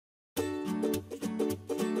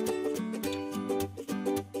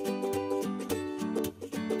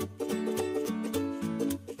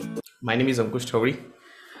My name is Ankush Chaudhary.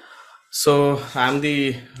 So I'm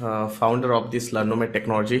the founder of this Learnomate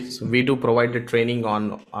technology. So we do provide the training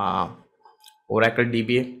on Oracle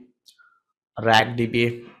DBA, RAG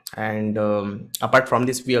DBA, and apart from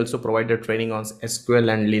this, we also provide the training on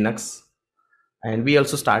SQL and Linux. And we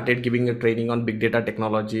also started giving a training on big data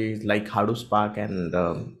technologies like Hadoop Spark and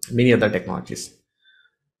many other technologies.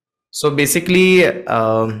 So basically,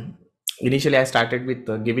 initially I started with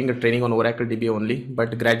giving a training on Oracle DB only,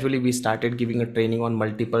 but gradually we started giving a training on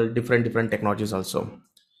multiple different technologies also.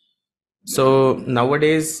 So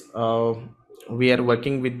nowadays we are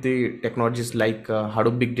working with the technologies like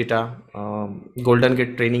Hadoop Big Data, Golden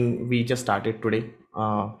Gate training we just started today.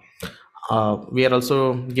 We are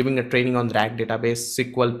also giving a training on RAG database,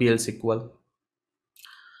 SQL, PL SQL.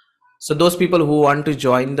 So those people who want to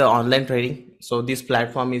join the online training, so this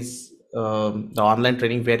platform is the online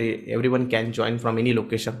training where everyone can join from any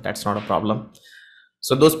location. That's not a problem.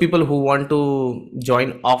 So those people who want to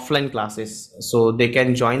join offline classes, so they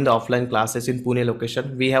can join the offline classes in Pune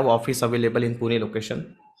location. We have office available in Pune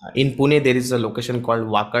location. In Pune, there is a location called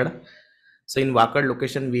Wakad. So in Wakad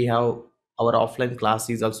location, we have our offline class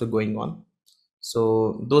is also going on.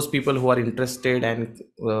 So those people who are interested and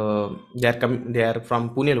they are from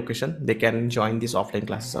Pune location, they can join these offline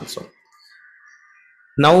classes also.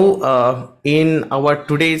 Now in our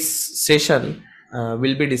today's session,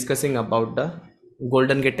 we'll be discussing about the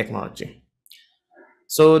Golden Gate technology.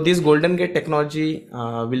 So this Golden Gate technology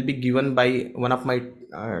will be given by one of my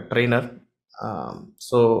trainer.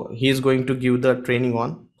 So he is going to give the training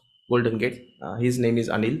on Golden Gate. His name is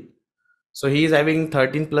Anil. So he is having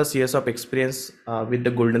 13 plus years of experience with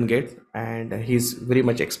the Golden Gate, and he's very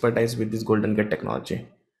much expertise with this Golden Gate technology.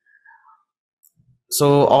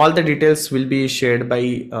 So all the details will be shared by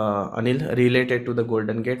Anil related to the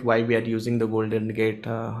Golden Gate, why we are using the Golden Gate,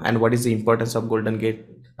 and what is the importance of Golden Gate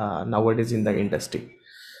nowadays in the industry.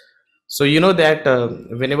 So you know that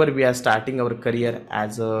whenever we are starting our career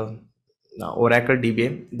as a Oracle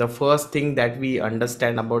DBA, the first thing that we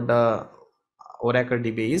understand about the Oracle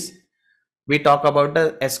DBA is we talk about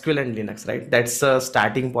the SQL and Linux, right? That's the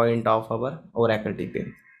starting point of our Oracle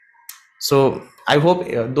DBA. So I hope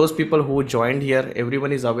those people who joined here,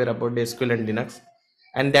 everyone is aware about the SQL and Linux,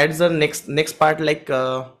 and that's the next part. Like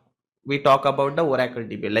we talk about the Oracle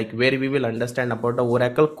DBA, like where we will understand about the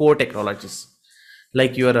Oracle core technologies,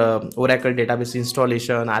 like your Oracle database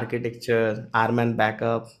installation, architecture, RMAN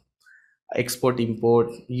backup, export import,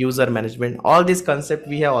 user management. All these concepts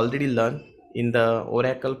we have already learned in the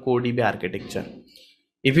Oracle core DB architecture.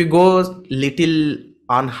 If you go little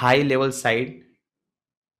on high level side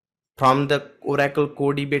from the Oracle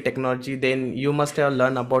core DB technology, then you must have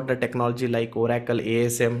learned about the technology like Oracle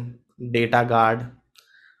ASM, Data Guard,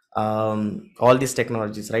 all these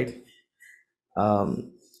technologies, right?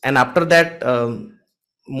 And after that,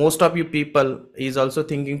 most of you people is also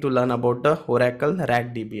thinking to learn about the Oracle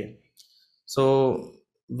RAG DBA. So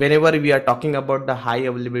whenever we are talking about the high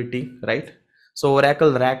availability, right? So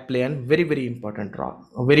Oracle RAG play a very important role,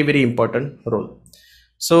 a very important role.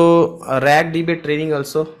 So RAG DB training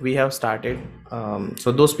also we have started.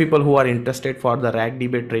 So those people who are interested for the RAG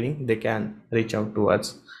DB training, they can reach out to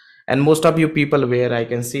us. And most of you people where I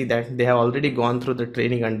can see that they have already gone through the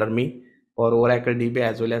training under me for Oracle DB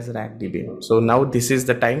as well as RAG DB. So now this is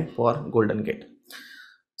the time for Golden Gate.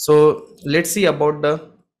 So let's see about the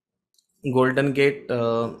Golden Gate.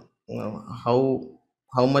 How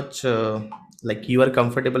much like you are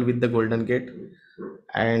comfortable with the Golden Gate,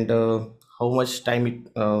 and how much time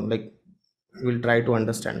it like we'll try to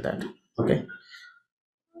understand that. Okay.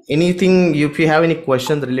 Anything, if you have any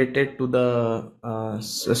questions related to the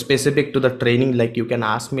specific to the training, like you can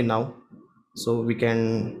ask me now, so we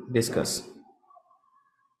can discuss.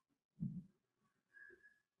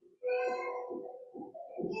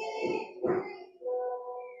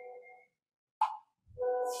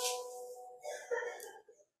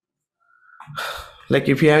 Like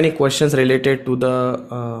if you have any questions related to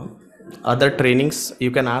the other trainings, you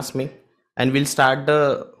can ask me, and we'll start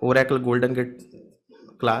the Oracle Golden Gate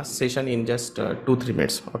class session in just 2-3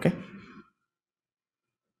 minutes. Okay.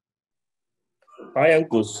 Hi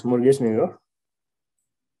Ankush, Murugesh here.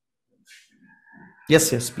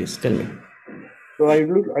 Yes, please tell me. So I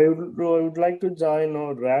would like to join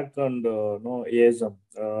RAC and ASM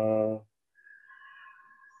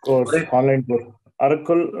course, online course.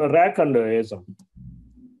 Oracle RAC and ASM.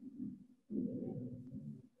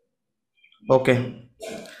 Okay.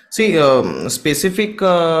 See, specific to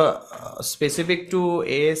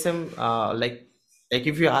ASM, like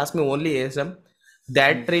if you ask me only ASM,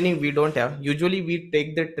 that training we don't have. Usually we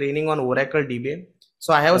take the training on Oracle DBA.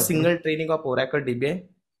 So I have a Okay. single training of Oracle DBA,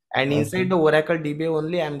 And Okay. inside the Oracle DBA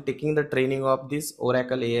only, I'm taking the training of this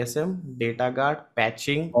Oracle ASM, data guard,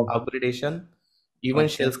 patching, Okay. upgradation, even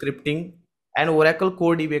shell Okay. scripting, and Oracle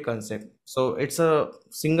Core DBA concept. So it's a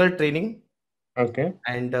single training, Okay.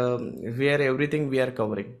 and where everything we are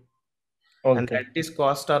covering. And Okay. that is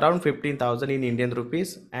cost around 15,000 in Indian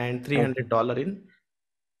rupees and Okay. $300 in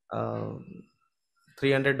uh,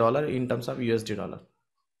 $300 in terms of USD dollar.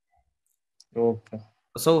 Okay.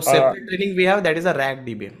 So Uh, separate training we have, that is a RAG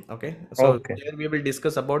DBA. Okay. So okay. there we will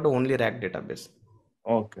discuss about only RAG database.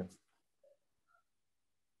 Okay.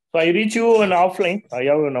 So I reach you an offline. I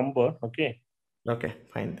have a number. Okay. Okay,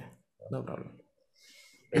 fine then. No problem.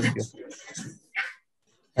 Thank you.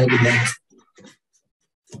 Hi, good morning.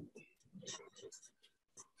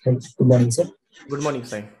 Hi, good morning, sir. Good morning,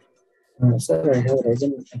 Sai. Sir, I have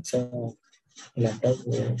Ryzen Exa laptop.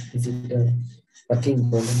 Is it working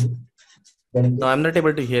No, well? I'm not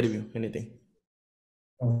able to hear you anything.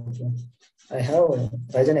 Okay. I have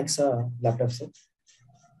Ryzen Exa laptop, sir.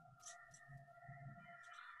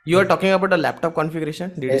 You are talking about a laptop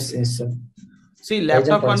configuration, did you Yes, say? yes, sir. See, Ryzen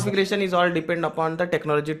laptop processor. configuration is all depend upon the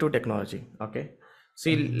technology to technology. Okay.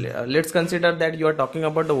 See, let's consider that you are talking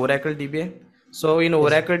about the Oracle DBA. So in Yes,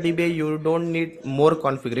 Oracle DBA, you don't need more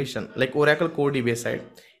configuration like Oracle Core DBA side.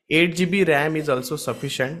 8 GB RAM is also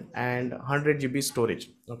sufficient and 100 GB storage.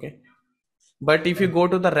 Okay. But if you go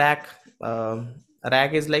to the rack,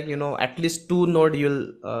 rack is like, at least two node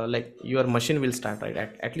you'll like your machine will start, right?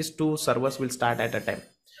 At least two servers will start at a time.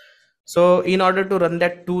 So in order to run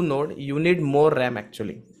that two node, you need more RAM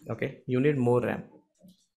actually. Okay, you need more RAM.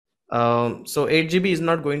 So 8 GB is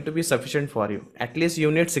not going to be sufficient for you. At least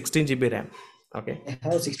you need 16 GB RAM. Okay, I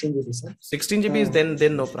have 16 GB, sir. 16 GB is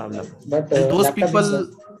then no problem. But And those laptop is people,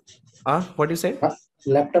 what you said?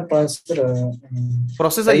 laptop processor.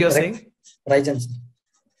 Processor you're saying? Ryzen, sir.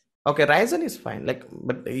 Okay, Ryzen is fine. Like,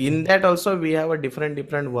 but in that also we have a different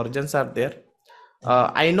versions are there.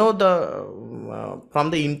 I know the from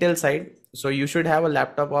the Intel side, so you should have a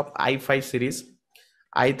laptop of i5 series.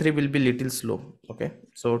 i3 will be little slow. Okay,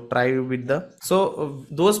 so try with the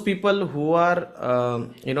those people who are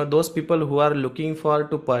those people who are looking for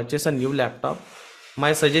to purchase a new laptop.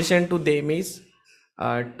 My suggestion to them is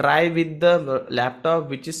try with the laptop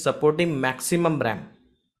which is supporting maximum RAM.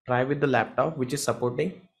 Try with the laptop which is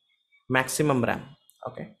supporting maximum RAM.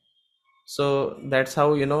 Okay, so that's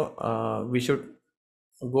how we should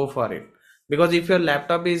go for it. Because if your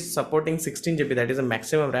laptop is supporting 16 GB, that is a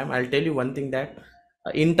maximum RAM. I'll tell you one thing that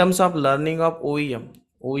in terms of learning of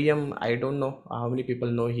OEM, I don't know how many people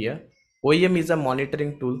know here. OEM is a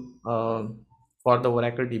monitoring tool for the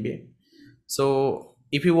Oracle DBA. So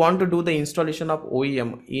if you want to do the installation of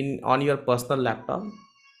OEM in on your personal laptop,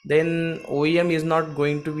 then OEM is not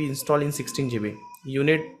going to be installed in 16 GB. You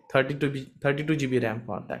need 32 GB RAM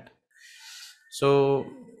for that. So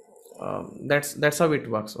that's how it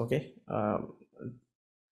works. Okay.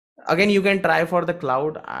 Again, you can try for the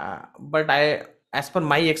cloud, but as per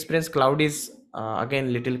my experience, cloud is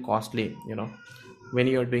again little costly. When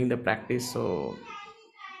you are doing the practice, so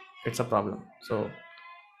it's a problem. So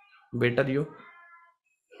better you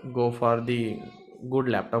go for the good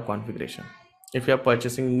laptop configuration if you are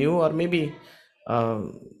purchasing new, or maybe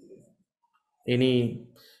um, any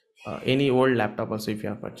old laptop also if you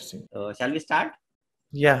are purchasing. Shall we start?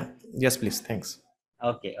 Yeah, yes please, thanks.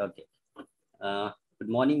 Okay, okay. Good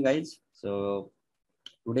morning, guys. So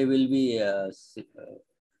today we'll be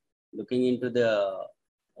looking into the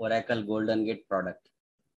Oracle Golden Gate product,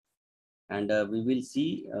 and we will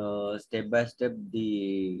see step by step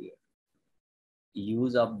the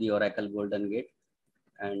use of the Oracle Golden Gate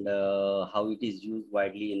and how it is used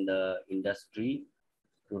widely in the industry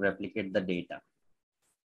to replicate the data.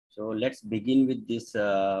 So let's begin with this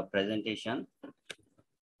presentation.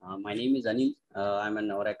 My name is Anil. I'm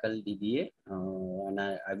an Oracle DBA, and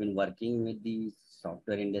I've been working with the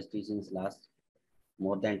software industry since last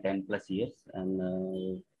more than 10 plus years.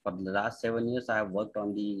 And for the last 7 years, I have worked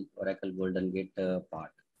on the Oracle Golden Gate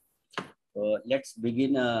part. Let's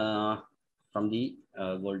begin from the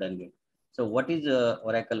Golden Gate. So what is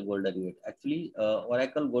Oracle Golden Gate? Actually,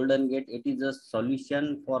 Oracle Golden Gate, it is a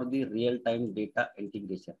solution for the real-time data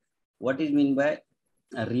integration. What is mean by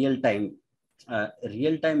real-time?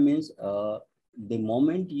 Real-time means the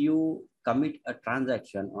moment you commit a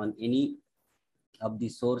transaction on any of the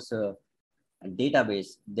source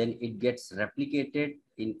database, then it gets replicated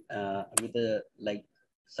in with a like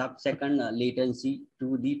sub-second latency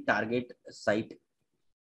to the target site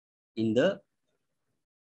in the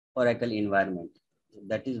Oracle environment.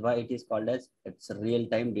 That is why it is called as it's a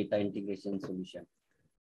real-time data integration solution.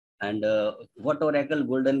 And what Oracle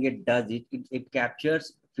Golden Gate does, it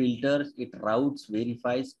captures filters, it routes,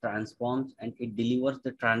 verifies, transforms, and it delivers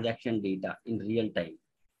the transaction data in real time.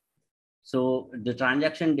 So the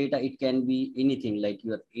transaction data, it can be anything like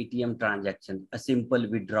your ATM transaction, a simple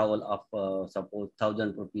withdrawal of suppose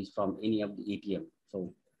 1,000 rupees from any of the ATM.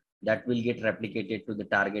 So that will get replicated to the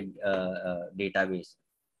target database.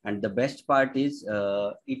 And the best part is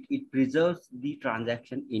it preserves the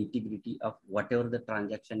transaction integrity of whatever the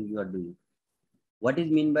transaction you are doing. What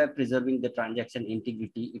is mean by preserving the transaction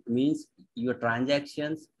integrity? It means your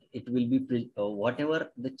transactions, it will be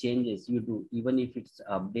whatever the changes you do, even if it's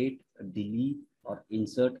update, delete, or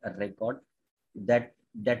insert a record, that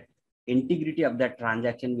integrity of that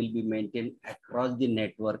transaction will be maintained across the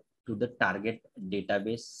network to the target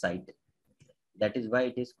database site. That is why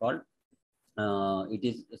it is called it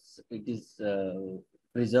is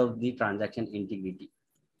preserve the transaction integrity.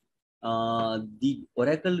 The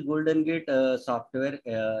Oracle Golden Gate software,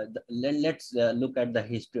 let's look at the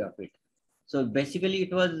history of it. So basically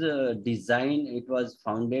it was designed, it was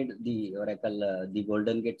founded, the Oracle, the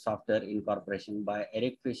Golden Gate Software Incorporation by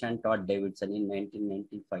Eric Fish and Todd Davidson in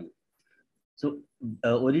 1995. So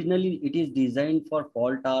originally it is designed for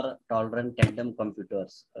fault-tolerant tandem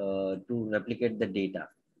computers to replicate the data.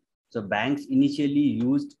 So banks initially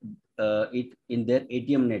used it in their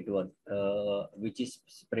ATM network, which is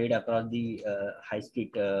spread across the high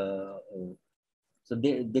street. So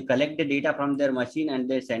they collect the data from their machine and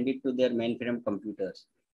they send it to their mainframe computers.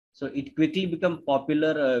 So it quickly became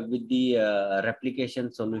popular with the replication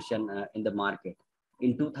solution in the market.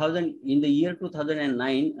 In the year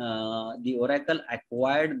 2009, the Oracle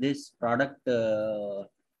acquired this product.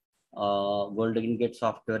 Golden Gate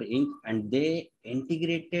Software Inc. and they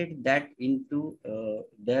integrated that into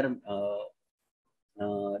their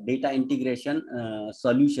data integration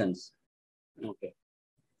solutions. Okay.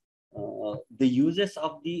 The uses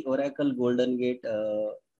of the Oracle Golden Gate.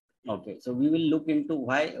 Okay, so we will look into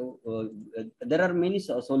why there are many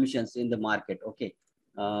solutions in the market. Okay,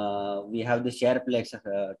 we have the SharePlex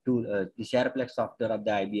tool, the SharePlex software of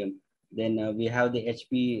the IBM. Then we have the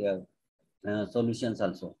HP solutions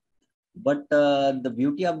also. But the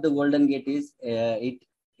beauty of the Golden Gate is it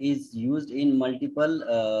is used in multiple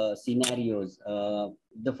scenarios.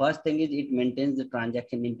 The first thing is it maintains the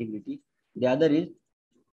transaction integrity. The other is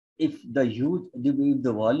if the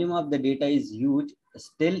volume of the data is huge,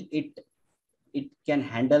 still it can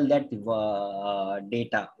handle that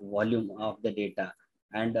data volume of the data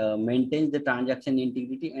and maintains the transaction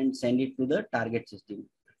integrity and send it to the target system.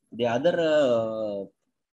 The other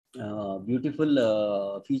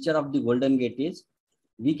beautiful feature of the Golden Gate is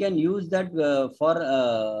we can use that for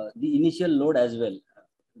the initial load as well.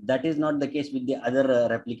 That is not the case with the other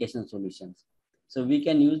replication solutions. So we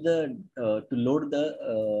can use the to load the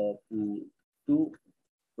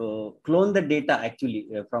clone the data actually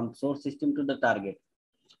from source system to the target.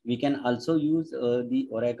 We can also use the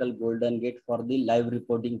Oracle Golden Gate for the live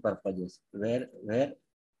reporting purposes, where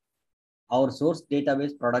our source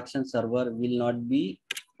database production server will not be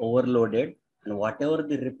overloaded, and whatever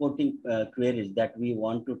the reporting queries that we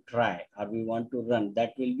want to try or we want to run,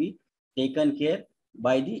 that will be taken care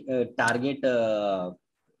by the target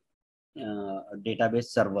database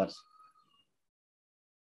servers.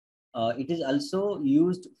 It is also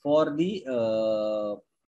used for the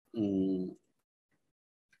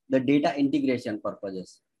data integration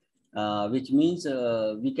purposes, which means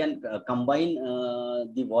we can combine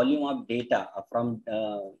the volume of data from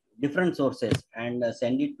different sources and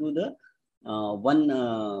send it to the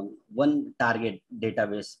one target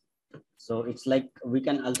database. So it's like we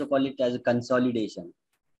can also call it as a consolidation.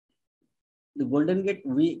 The Golden Gate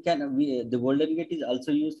the Golden Gate is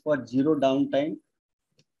also used for zero downtime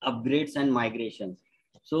upgrades and migrations.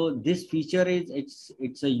 So this feature is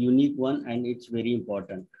it's a unique one and it's very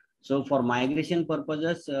important. So for migration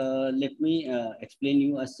purposes, let me explain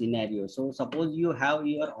you a scenario. So suppose you have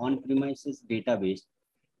your on-premises database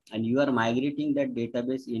and you are migrating that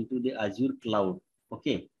database into the Azure cloud.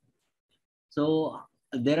 Okay. So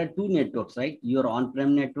there are two networks, right? Your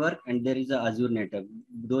on-prem network and there is a Azure network.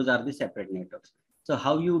 Those are the separate networks. So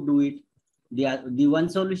how you do it? The one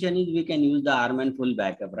solution is we can use the ARM and full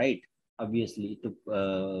backup, right? Obviously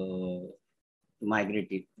to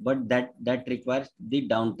migrate it, but that requires the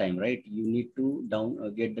downtime, right? You need to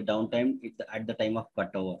get the downtime at the time of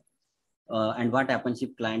cutover. And what happens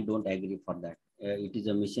if client don't agree for that? It is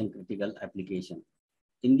a mission critical application.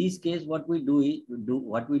 In this case, what we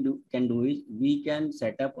can do is we can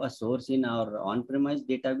set up a source in our on-premise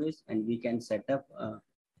database and we can set up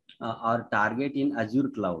our target in Azure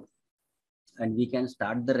cloud. And we can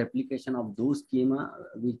start the replication of those schema,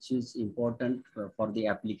 which is important for the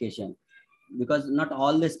application. because not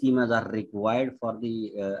all the schemas are required for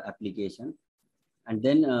the application. And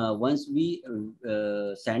then once we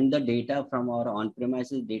send the data from our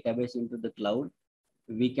on-premises database into the cloud,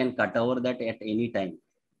 we can cut over that at any time.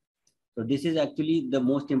 So this is actually the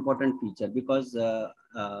most important feature, because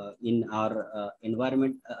in our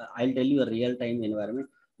environment, I'll tell you a real-time environment.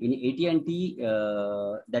 In AT&T,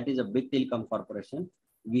 that is a big telecom corporation,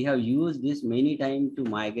 we have used this many times to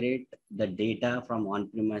migrate the data from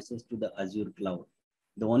on-premises to the Azure cloud.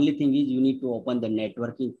 The only thing is you need to open the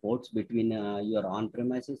networking ports between your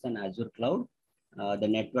on-premises and Azure cloud. The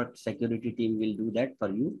network security team will do that for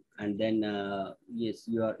you, and then yes,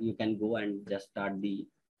 you can go and just start the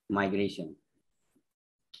migration.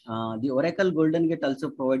 The Oracle Golden Gate also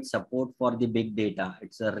provides support for the big data.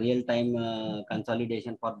 It's a real-time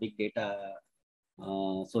consolidation for big data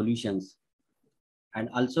solutions. And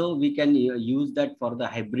also we can use that for the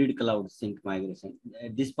hybrid cloud sync migration.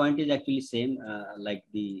 This point is actually same like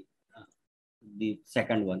the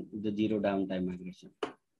second one, the zero downtime migration.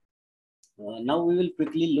 Now we will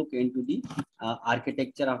quickly look into the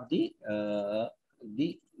architecture of the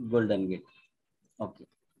Golden Gate. Okay,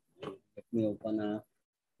 let me open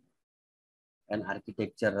an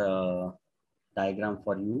architecture diagram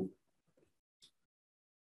for you.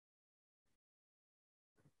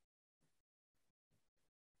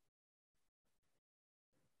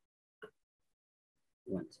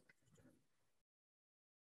 One second.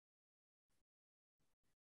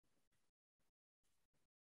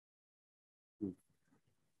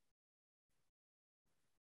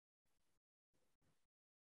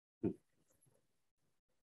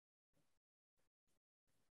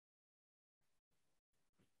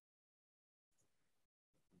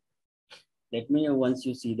 Let me once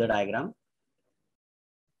you see the diagram.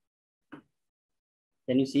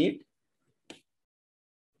 Can you see it?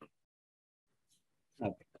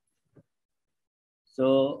 Okay.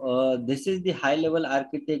 So this is the high level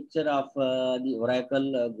architecture of the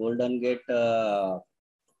Oracle Golden Gate.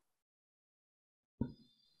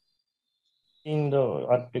 In the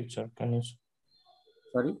architecture, can you?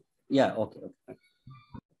 Sorry. Yeah. Okay. Okay.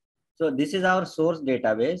 So this is our source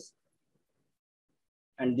database,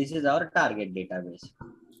 and this is our target database.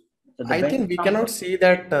 So the I think we cannot basic see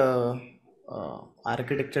that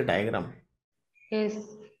architecture diagram. Yes.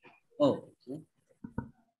 Oh, okay.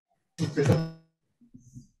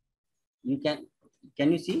 You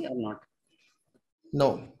can you see or not?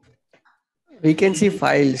 No. We can see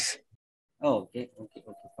files. Oh, okay,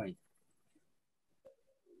 fine.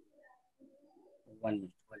 One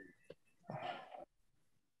minute.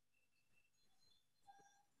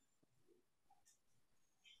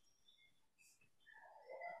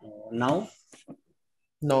 Now,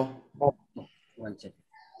 No. one second.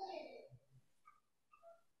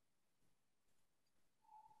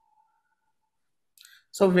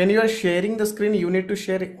 So when you are sharing the screen, you need to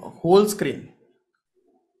share whole screen.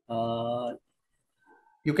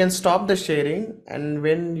 You can stop the sharing, and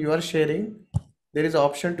when you are sharing, there is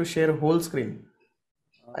option to share whole screen.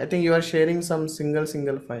 I think you are sharing some single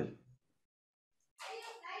file.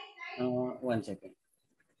 One second.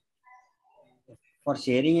 For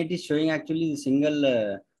sharing, it is showing actually the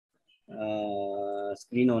single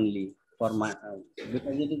screen only for my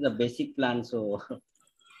because it is a basic plan. So,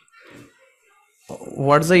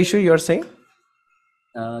 What's the issue you are saying?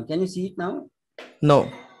 can you see it now?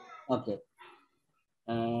 No. Okay.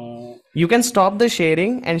 You can stop the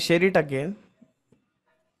sharing and share it again.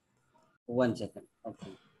 One second.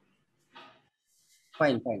 Okay.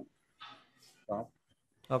 Fine. Stop.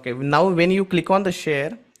 Okay. Now when you click on the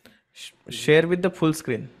share, share with the full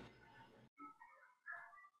screen.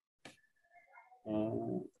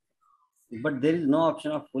 But there is no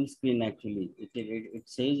option of full screen actually. It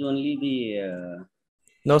says only the.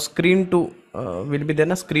 Now screen 2 will be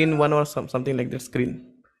then a screen 1 or something like that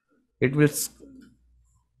screen. It will.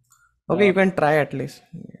 Okay, you can try at least.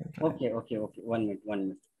 Okay. 1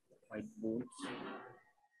 minute. Whiteboards.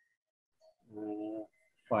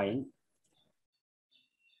 Fine.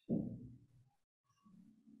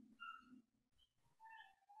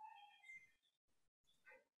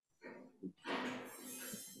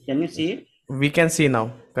 Can you see it? We can see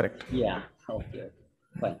now. Correct. Yeah. Okay.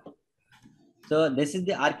 Fine. So this is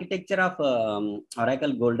the architecture of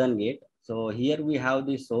Oracle Golden Gate. So here we have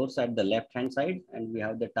the source at the left hand side, and we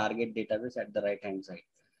have the target database at the right hand side.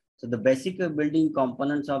 So the basic building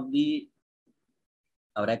components of the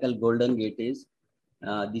Oracle Golden Gate is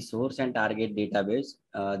the source and target database,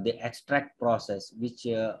 the extract process, which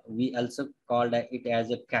we also called it as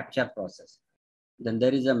a capture process. Then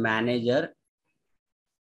there is a manager,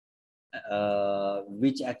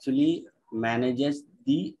 which actually manages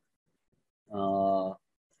the the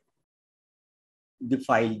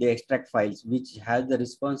extract files, which has the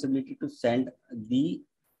responsibility to send the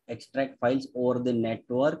extract files over the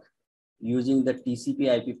network using the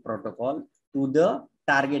TCP/IP protocol to the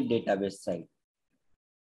target database side.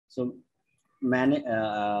 So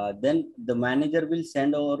then the manager will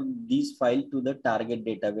send over these files to the target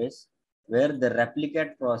database, where the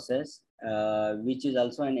replicate process, which is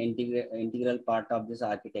also an integral part of this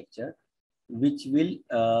architecture, which will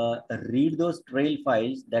read those trail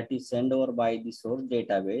files that is sent over by the source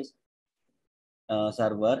database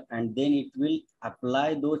server, and then it will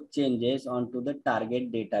apply those changes onto the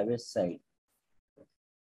target database side.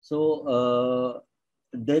 So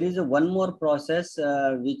there is one more process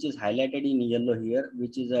which is highlighted in yellow here,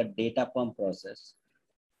 which is a data pump process.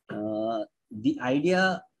 The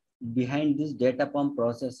idea behind this data pump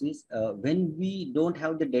process is when we don't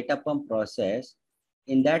have the data pump process,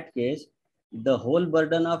 in that case, the whole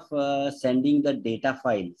burden of sending the data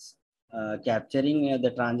files, capturing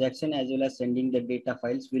the transaction as well as sending the data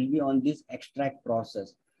files will be on this extract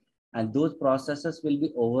process. And those processes will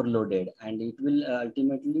be overloaded, and it will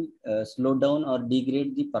ultimately slow down or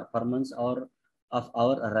degrade the performance of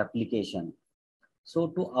our replication. So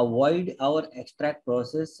to avoid our extract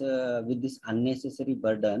process with this unnecessary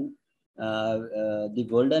burden, the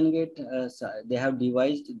Golden Gate, they have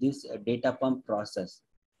devised this data pump process.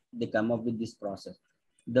 They come up with this process.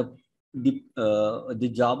 The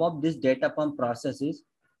job of this data pump process is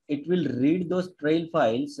it will read those trail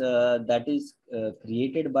files that is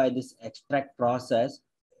created by this extract process.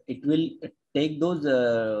 It will take those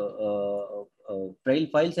trail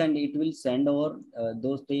files, and it will send over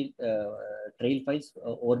those trail files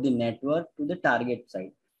over the network to the target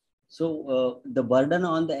site. So the burden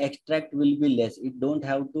on the extract will be less. It don't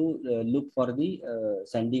have to look for the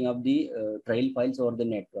sending of the trail files over the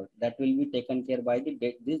network. That will be taken care by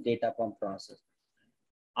this data pump process.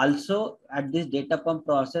 Also, at this data pump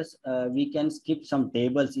process, we can skip some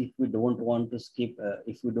tables if we don't want to skip,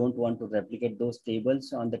 if we don't want to replicate those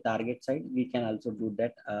tables on the target side. We can also do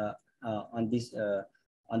that on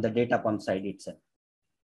the data pump side itself.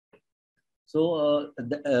 So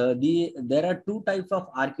there are two types of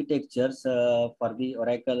architectures for the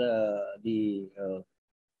Oracle,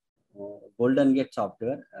 Golden Gate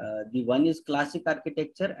software. The one is classic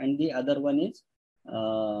architecture, and the other one is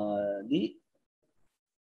the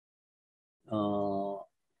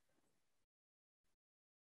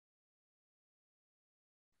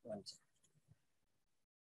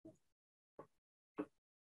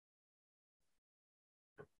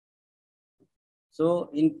so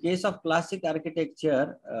in case of classic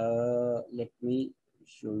architecture, let me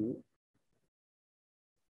show you.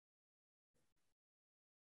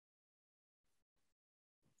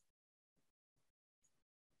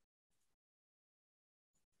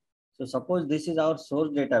 So suppose this is our source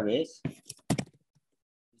database.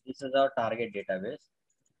 This is our target database.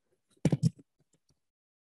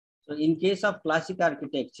 So in case of classic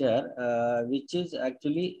architecture, which is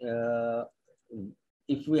actually,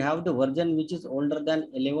 if we have the version which is older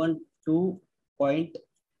than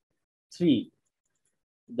 11.2.3,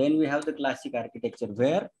 then we have the classic architecture,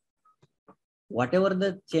 where whatever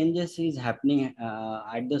the changes is happening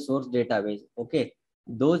at the source database, okay,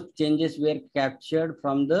 those changes were captured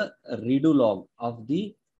from the redo log of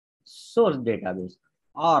the source database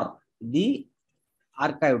or the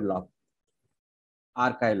archive log,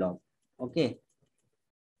 okay,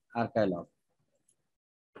 archive log.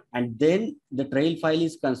 And then the trail file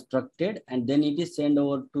is constructed, and then it is sent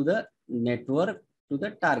over to the network to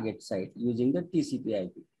the target site using the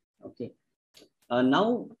TCP/IP. Okay.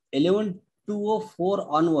 Now 11.204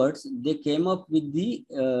 onwards, they came up with the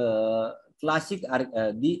classic,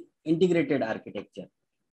 the integrated architecture.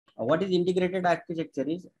 What is integrated architecture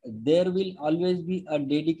is there will always be a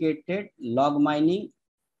dedicated log mining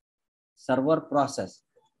server process,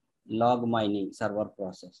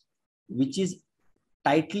 which is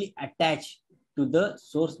tightly attached to the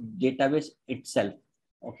source database itself.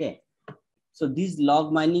 Okay. So this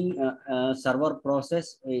log mining server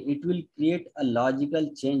process, it will create a logical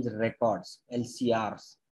change records,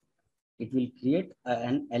 LCRs. It will create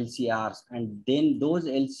an LCRs, and then those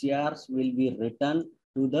LCRs will be written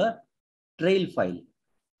to the trail file.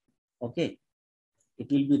 Okay.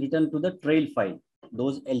 It will be written to the trail file,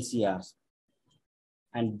 those LCRs.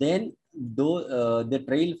 And then the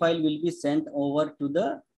trail file will be sent over to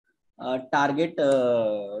the target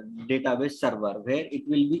database server, where it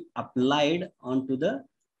will be applied onto the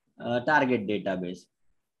target database.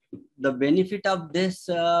 The benefit of this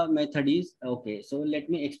method is, okay, so let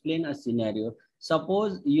me explain a scenario.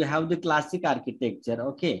 Suppose you have the classic architecture,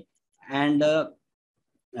 okay, and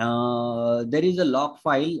there is a log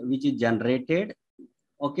file which is generated,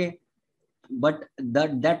 okay, but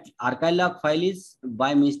that archive log file is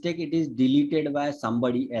by mistake it is deleted by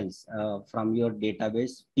somebody else from your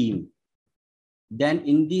database team. Then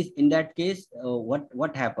in that case,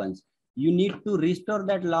 what happens? You need to restore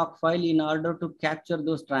that log file in order to capture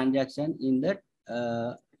those transactions in that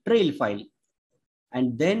trail file,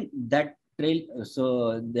 and then that trail,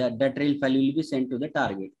 so that trail file will be sent to the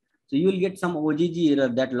target. So you will get some OGG error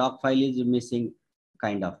that log file is missing,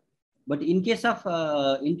 kind of. But in case of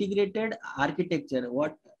integrated architecture,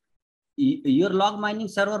 what your log mining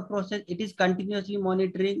server process, it is continuously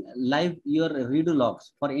monitoring live your redo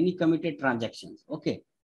logs for any committed transactions. Okay,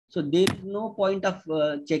 so there is no point of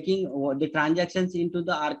checking the transactions into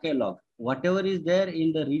the archive log. Whatever is there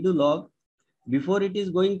in the redo log, before it is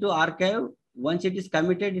going to archive, once it is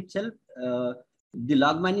committed itself, the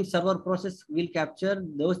log mining server process will capture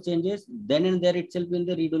those changes. Then and there itself in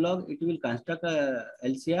the redo log, it will construct a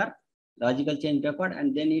LCR, logical change record,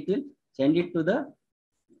 and then it will send it to the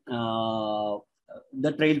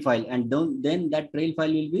trail file, and then that trail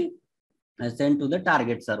file will be sent to the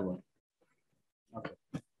target server. Okay.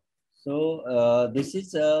 So this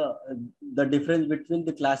is the difference between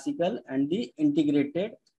the classical and the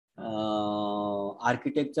integrated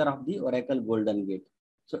architecture of the Oracle Golden Gate.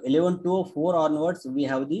 So 11.204 onwards, we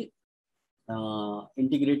have the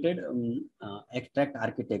integrated extract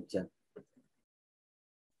architecture.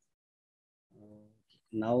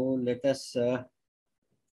 Now let us let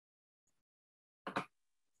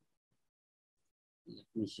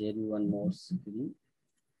me share you one more screen.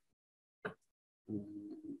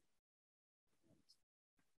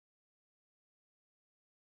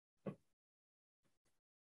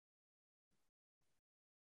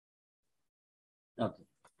 Okay.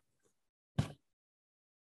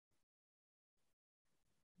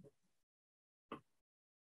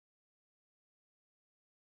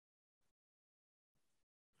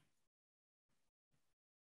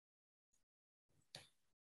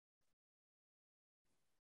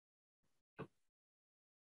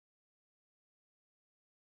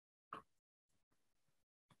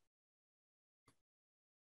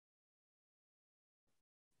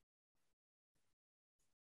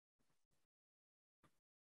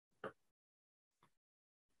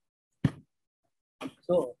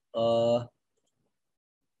 So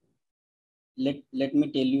let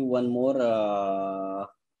me tell you one more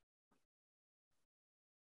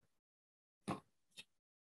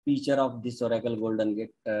feature of this Oracle Golden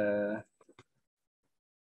Gate.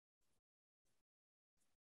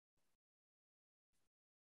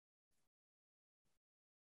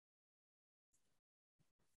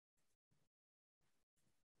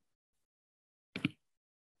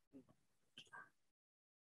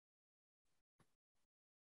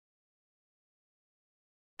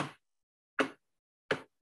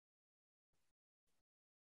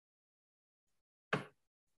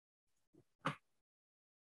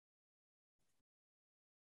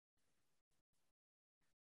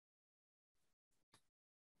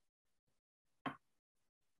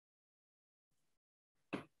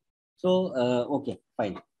 So okay,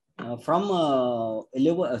 fine. From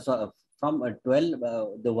 11, from 12,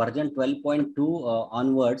 the version 12.2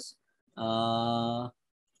 onwards,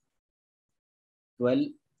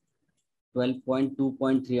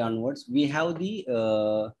 12.2.3 onwards, we have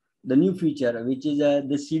the new feature, which is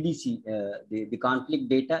the CDC, the conflict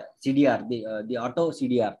data CDR, the auto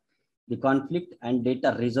CDR, the conflict and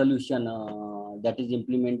data resolution that is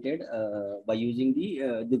implemented by using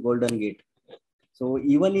the Golden Gate. So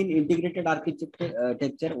even in integrated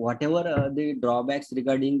architecture, whatever the drawbacks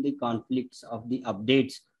regarding the conflicts of the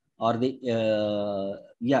updates or the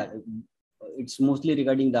it's mostly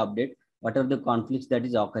regarding the update. Whatever the conflicts that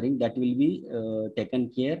is occurring, that will be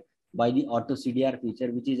taken care by the auto CDR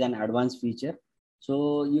feature, which is an advanced feature.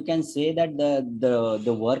 So you can say that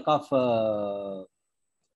the work of the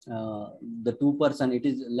 2%, it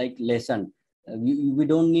is like lessened. We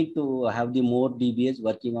don't need to have the more DBAs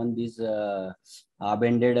working on these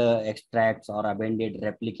abandoned extracts or abandoned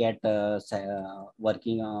replicate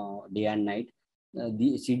working day and night.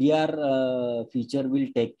 The CDR feature will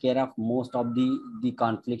take care of most of the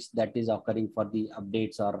conflicts that is occurring for the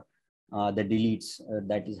updates or the deletes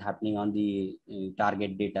that is happening on the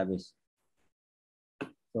target database.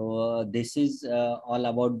 So this is all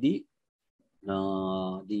about the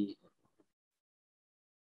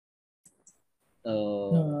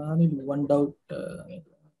I mean, one doubt.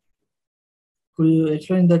 Could you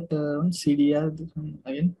explain that CDR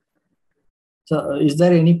again? So, is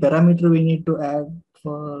there any parameter we need to add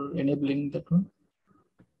for enabling that one?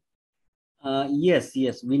 Yes,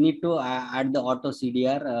 yes. We need to add the auto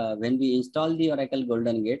CDR when we install the Oracle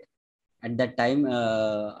Golden Gate. At that time,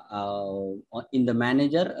 in the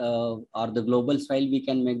manager or the globals file, we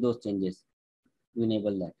can make those changes. We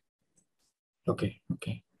enable that. Okay.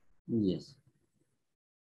 Okay. Yes.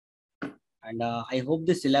 And I hope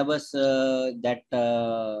the syllabus that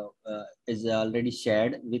is already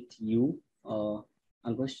shared with you,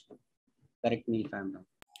 Ankush. Correct me if I'm wrong.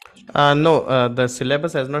 No, the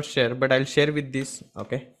syllabus has not shared, but I'll share with this.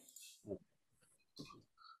 Okay.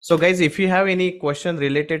 So guys, if you have any question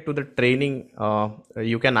related to the training,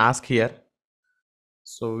 you can ask here.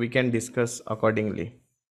 So we can discuss accordingly.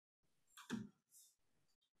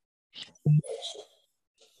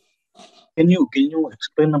 Can you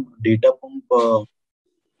explain about data pump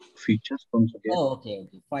features once again? Oh, okay,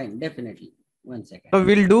 okay, fine, definitely. 1 second. So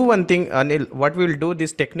we'll do one thing, Anil. What we'll do,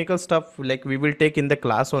 this technical stuff, like we will take in the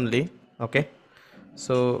class only. Okay.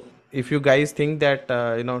 So if you guys think that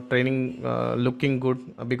training looking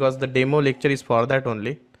good, because the demo lecture is for that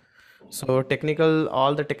only. So all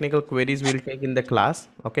the technical queries we'll take in the class.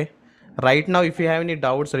 Okay. Right now, if you have any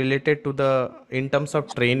doubts related to the in terms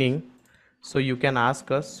of training, so you can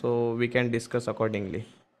ask us, so we can discuss accordingly.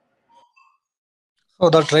 So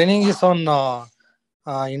the training is on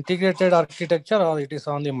integrated architecture or it is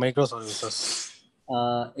on the microservices.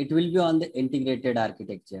 It will be on the integrated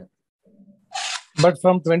architecture. But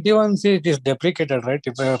from 21C it is deprecated, right?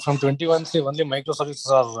 If, from 21C only microservices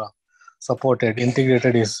are supported.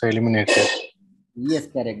 Integrated is eliminated. Yes,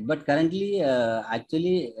 correct. But currently,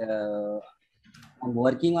 actually, I'm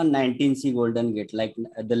working on 19C Golden Gate, like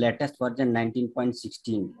the latest version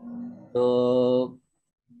 19.16. So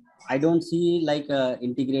I don't see like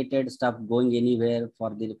integrated stuff going anywhere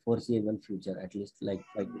for the foreseeable future, at least like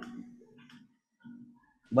 5 years.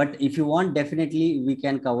 But if you want, definitely we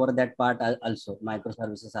can cover that part also,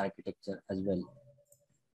 microservices architecture as well.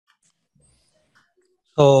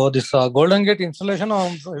 So this Golden Gate installation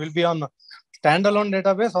will be on standalone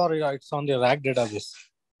database or it's on the RAG database?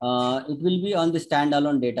 It will be on the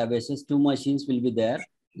standalone databases. 2 machines will be there,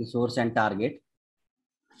 the source and target.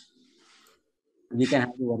 We can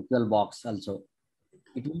have the virtual box also.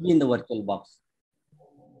 It will be in the virtual box.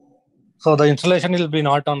 So the installation will be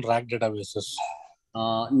not on RAG databases.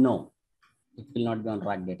 No, it will not be on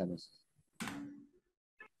RAG database.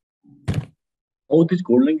 How this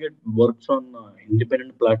Golden Gate works on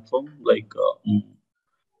independent platform like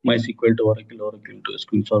MySQL to Oracle, Oracle to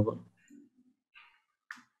SQL Server?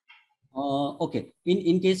 Okay.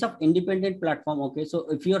 In case of independent platform, okay. So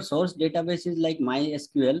if your source database is like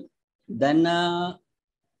MySQL, then uh,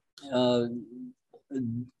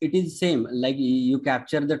 it is same. Like you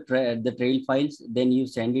capture the trail files, then you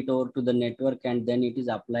send it over to the network, and then it is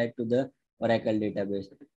applied to the Oracle database.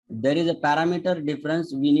 There is a parameter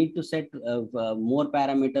difference. We need to set more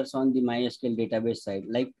parameters on the MySQL database side,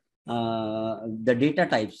 like the data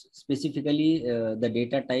types. Specifically, the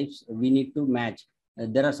data types we need to match.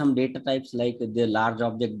 There are some data types like the large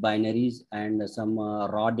object binaries and some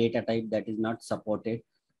raw data type that is not supported.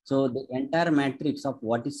 So the entire matrix of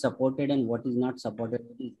what is supported and what is not supported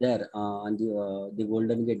is there on the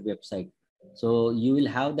Golden Gate website. So you will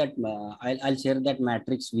have that. I'll share that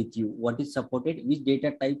matrix with you. What is supported, which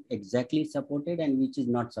data type exactly is supported, and which is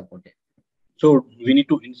not supported. So we need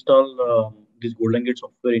to install this Golden Gate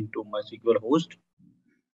software into MySQL host,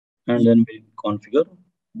 and then we configure.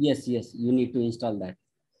 Yes, yes, you need to install that.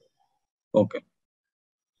 Okay.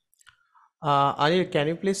 Anil, can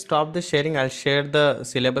you please stop the sharing? I'll share the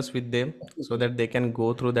syllabus with them so that they can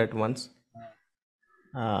go through that once.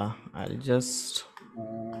 I'll just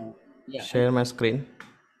Yeah. share my screen.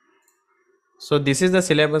 So this is the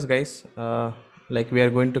syllabus, guys. Like we are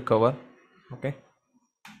going to cover. Okay.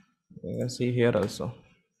 You can see here also.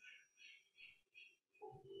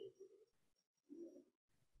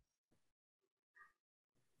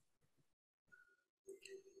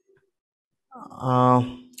 Uh,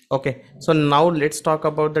 okay. So now let's talk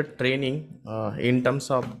about the training in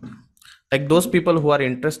terms of like those people who are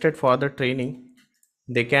interested for the training,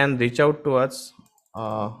 they can reach out to us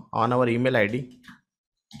on our email ID.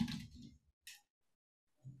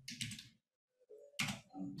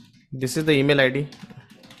 This is the email ID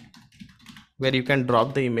where you can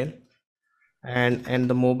drop the email, and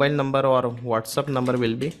the mobile number or WhatsApp number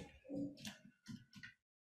will be,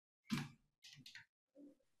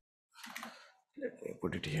 let me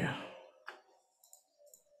put it here.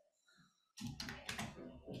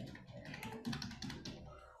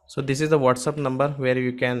 So this is the WhatsApp number where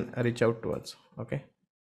you can reach out to us. Okay.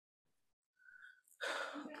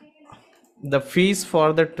 The fees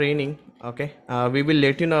for the training, okay, we will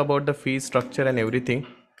let you know about the fee structure and everything.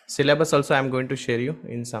 Syllabus also I'm going to share you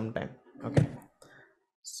in some time. Okay.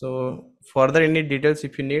 So further any details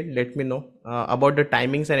if you need, let me know about the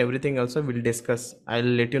timings and everything. Also we'll discuss.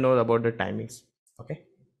 I'll let you know about the timings. Okay.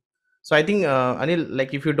 So I think Anil,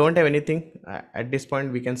 like if you don't have anything at this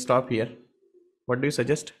point, we can stop here. What do you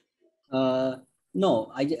suggest?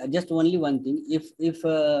 No, just only one thing. If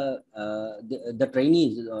the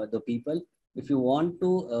trainees, the people, if you want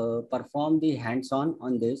to perform the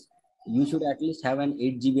hands-on this, you should at least have an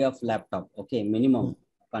 8 GB of laptop. Okay, minimum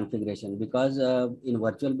configuration, because in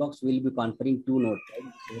VirtualBox we'll be conferring two nodes,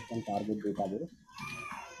 right? Source and target database.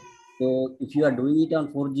 So if you are doing it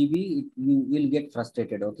on 4 GB, you will get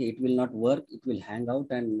frustrated. Okay, it will not work. It will hang out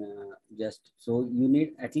and just so you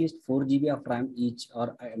need at least 4 GB of RAM each,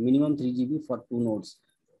 or minimum 3 GB for two nodes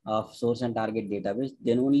of source and target database.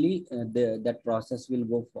 Then only that process will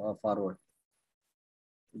go forward.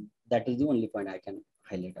 That is the only point I can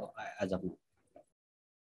highlight as of now.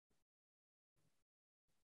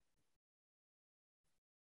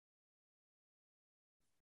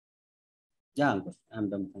 Yeah, Ankush, I'm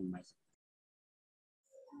done from my side.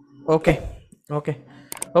 Okay. Okay.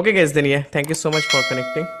 Okay, guys. Then yeah, thank you so much for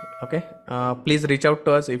connecting. Okay. Please reach out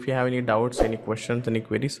to us if you have any doubts, any questions, any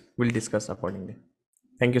queries. We'll discuss accordingly.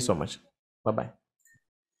 Thank you so much. Bye bye.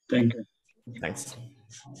 Thank you. Thanks.